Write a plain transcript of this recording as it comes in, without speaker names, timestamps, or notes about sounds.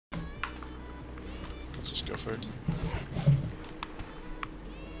Let's just go for it.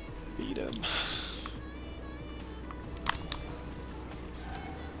 Beat him.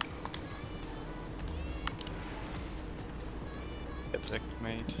 Get wrecked,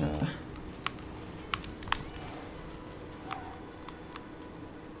 mate.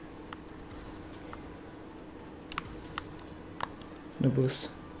 No boost.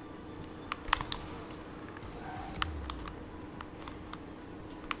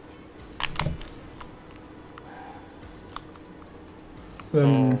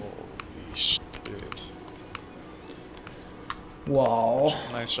 Holy shit. Wow.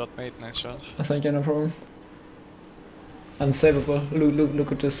 Nice shot, mate, nice shot. I think no problem. Unsavable.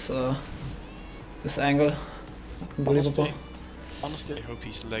 Look at this this angle. Unbelievable. Honestly, I hope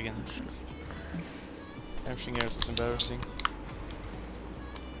he's lagging. Everything else is embarrassing.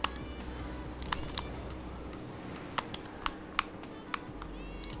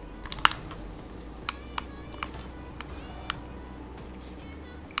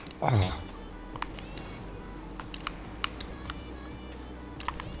 Oh.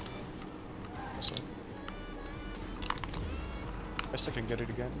 So, guess I can get it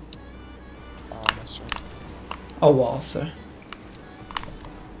again. Oh, nice try. Oh wow, sir.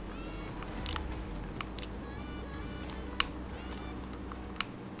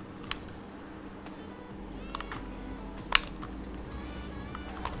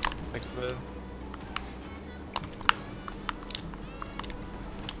 Like the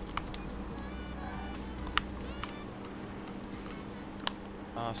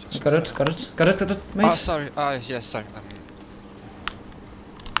Got it, mate. Oh, sorry. Yes, sorry.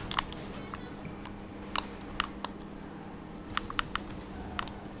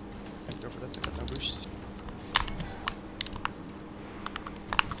 Can't go for that, I got no boost.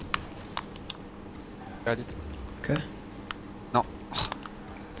 Got it. Okay. No.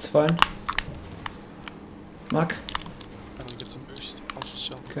 It's fine. Mark. I'm gonna get some boost. I'll just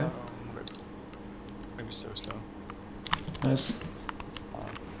jump. Okay. Maybe so slow. Nice.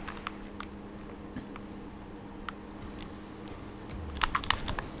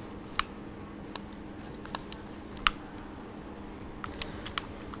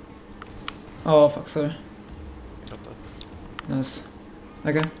 Oh fuck, sorry. Got that. Nice.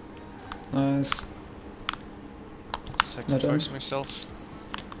 Okay. Nice. Just a second to focus myself.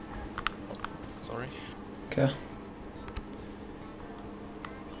 Oh, sorry. Okay.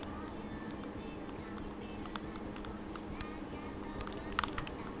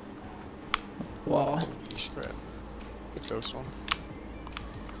 Wow. Holy crap. The close one.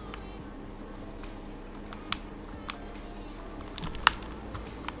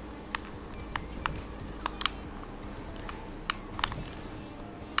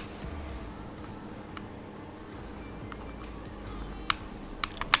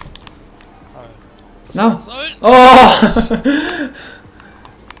 No! Oh!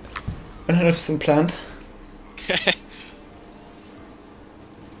 100% planned.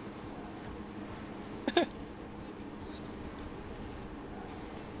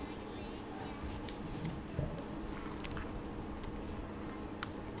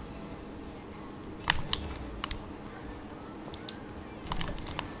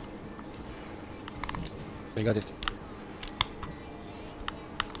 We got it.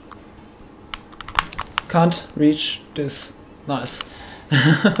 Can't reach this. Nice.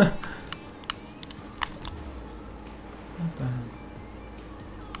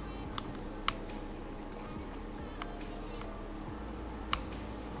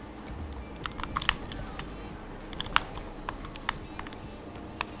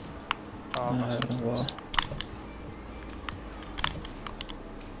 Wow.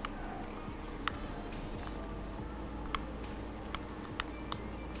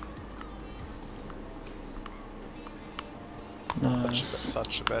 Nice.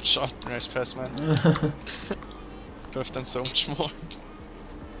 Such a bad shot. Nice pass, man. Could have done so much more.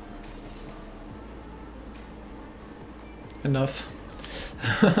 Enough.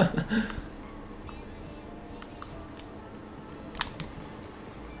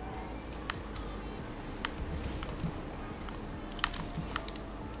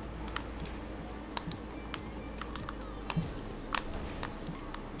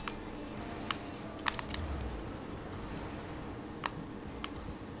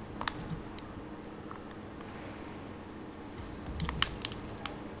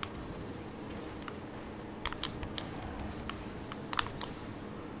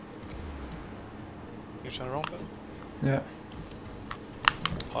 You trying to rompen? Ja. Ein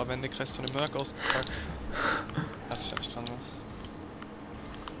paar Wände kriegst du eine Merc ausgepackt. Als ich da nicht dran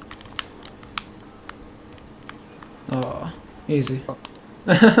war. Oh, easy.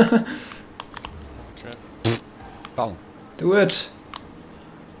 Crap. Down. Do it.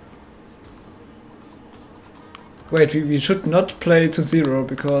 Wait, we should not play to 0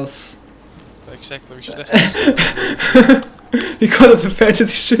 because Exactly, we should definitely. because of the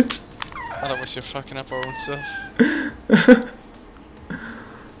fantasy shit. Otherwise you're fucking up our own stuff.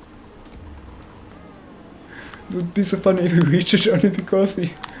 It would be so funny if we reach it only because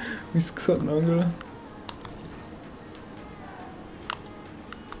we got an angle.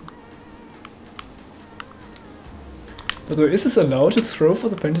 By the way, is this allowed to throw for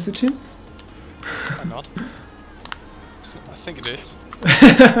the fantasy team? Why not? I think it is.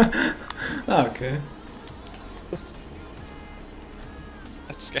 Ah, okay.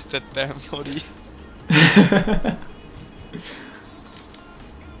 Let's get that damn hoodie.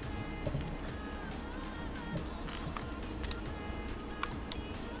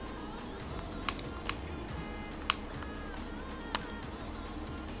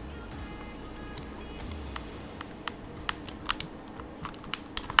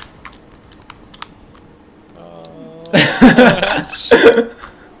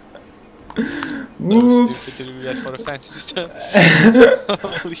 Oops. Stupid to do that for the fantasy stuff.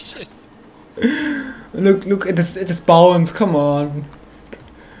 Holy shit. Look at this bounce, come on.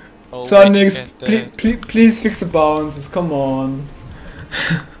 Oh, Sonics, please fix the bounces, come on.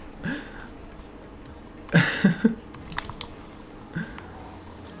 The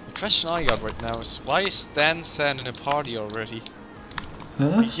question I got right now is why is Dan Sand in a party already?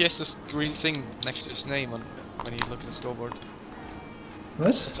 Huh? He has this green thing next to his name on when you look at the scoreboard.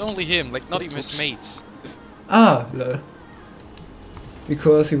 What? It's only him, like not even his mates. Ah, lol.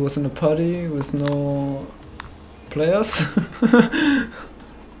 Because he was in a party with no players. The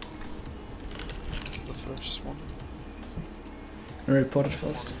first one. I reported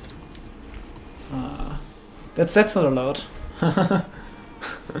first. Ah, that's not allowed. Alright,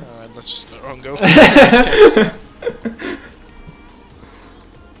 let's just go.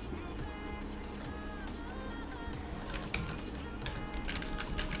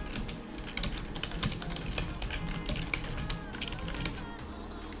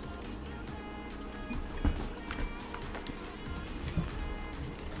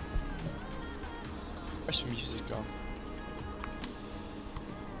 Where's the music gone?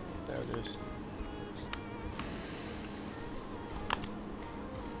 There it is.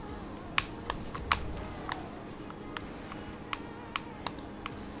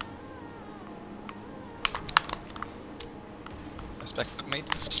 Respect, mate.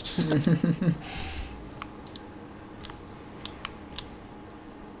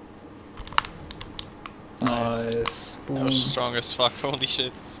 Nice. That Boom. was strong as fuck, holy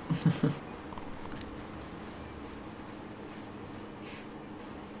shit.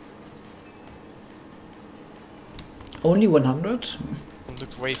 Only 100?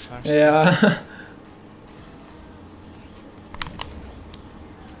 Look way faster. Yeah.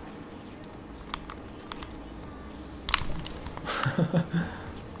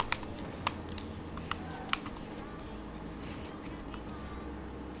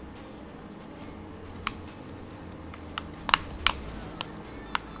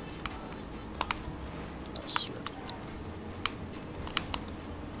 That's right.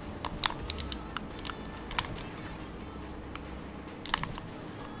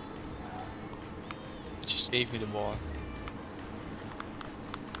 It just gave me the ball.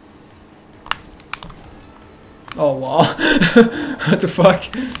 Oh wow. What the fuck?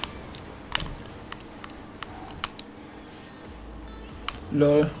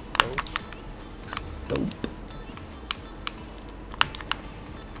 Lol. Dope.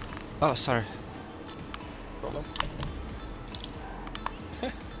 Oh, sorry. Problem.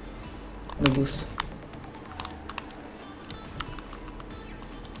 No boost.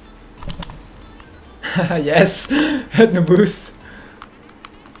 Yes! Had no boost.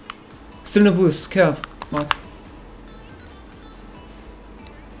 Still no boost, care, Mark.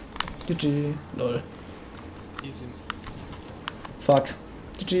 GG. Lol. Easy. Fuck.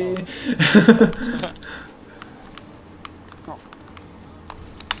 GG. Oh.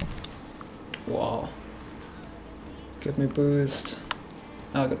 Wow. Get me boost.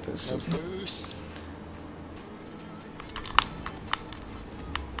 Ah, I got boost. No easy. boost.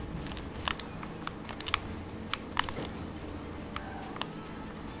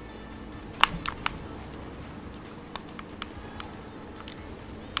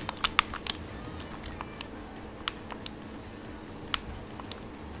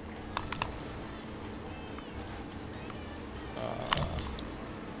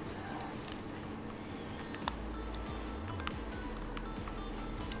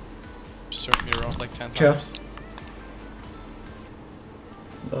 Struck me around like 10 Yeah. times.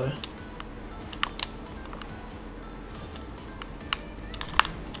 Lol.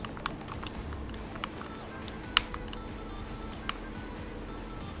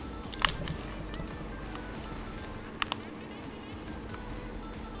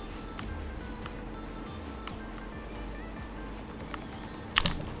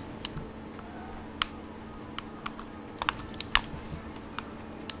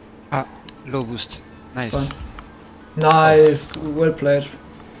 Low boost. It's Nice. fine. Nice, well played.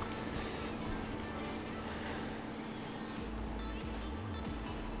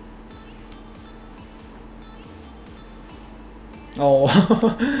 Oh.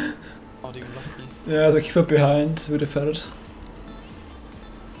 Not even lucky. Yeah, the keeper behind would have had it.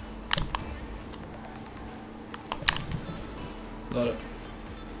 Got it.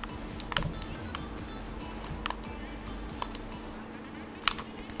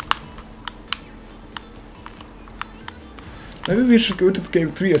 Maybe we should go to game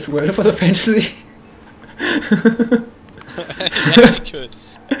 3 as well for the fantasy. Yes, we could.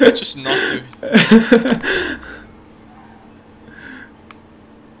 Let's just not do it.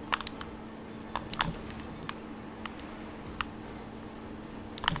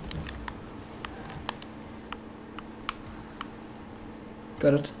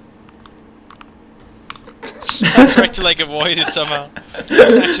 Got it. I tried to like avoid it somehow.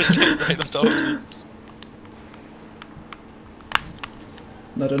 I just like right on top of me.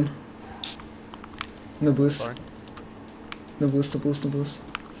 Not in. No boost. Sorry. No boost, no boost, no boost.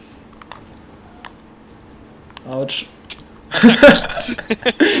 Ouch.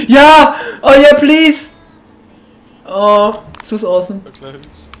 Yeah! Oh yeah, please! Oh, this was awesome. So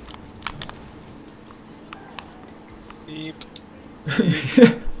close. Beep.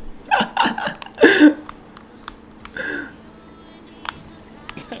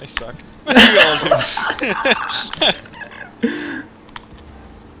 I suck. We all do.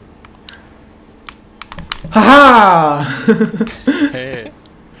 Haha! Hey.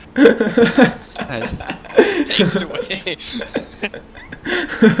 Nice. Takes it away.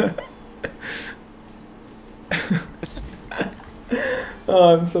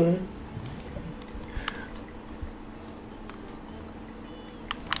 Oh, I'm sorry.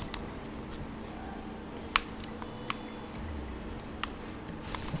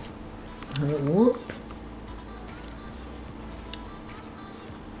 Whoop.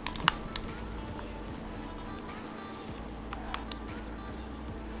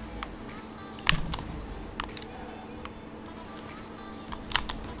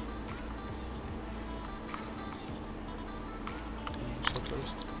 So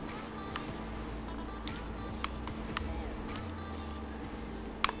close.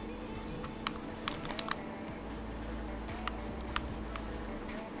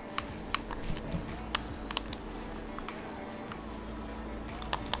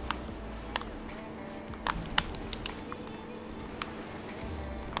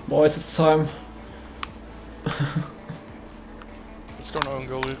 Boys, it's time. Let's go an own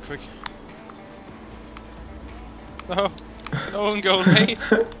goal real quick. No! An own goal, mate!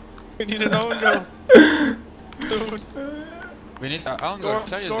 We need an own goal! Dude! We need our own goal.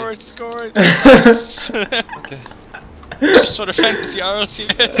 Score it! Score it! Yes. Okay. Just for the fantasy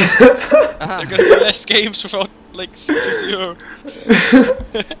RLCS! They're gonna be less games without like 2-0.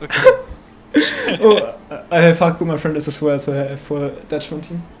 Okay. Oh, I have Haku, my friend, as well, so I have for Dutchman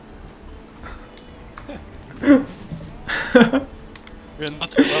team. We're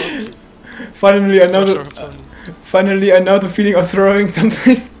not allowed. Finally, I know Crush our the. opponents. Finally, I know the feeling of throwing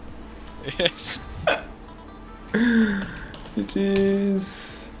something. Yes.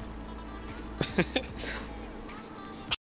 GG's.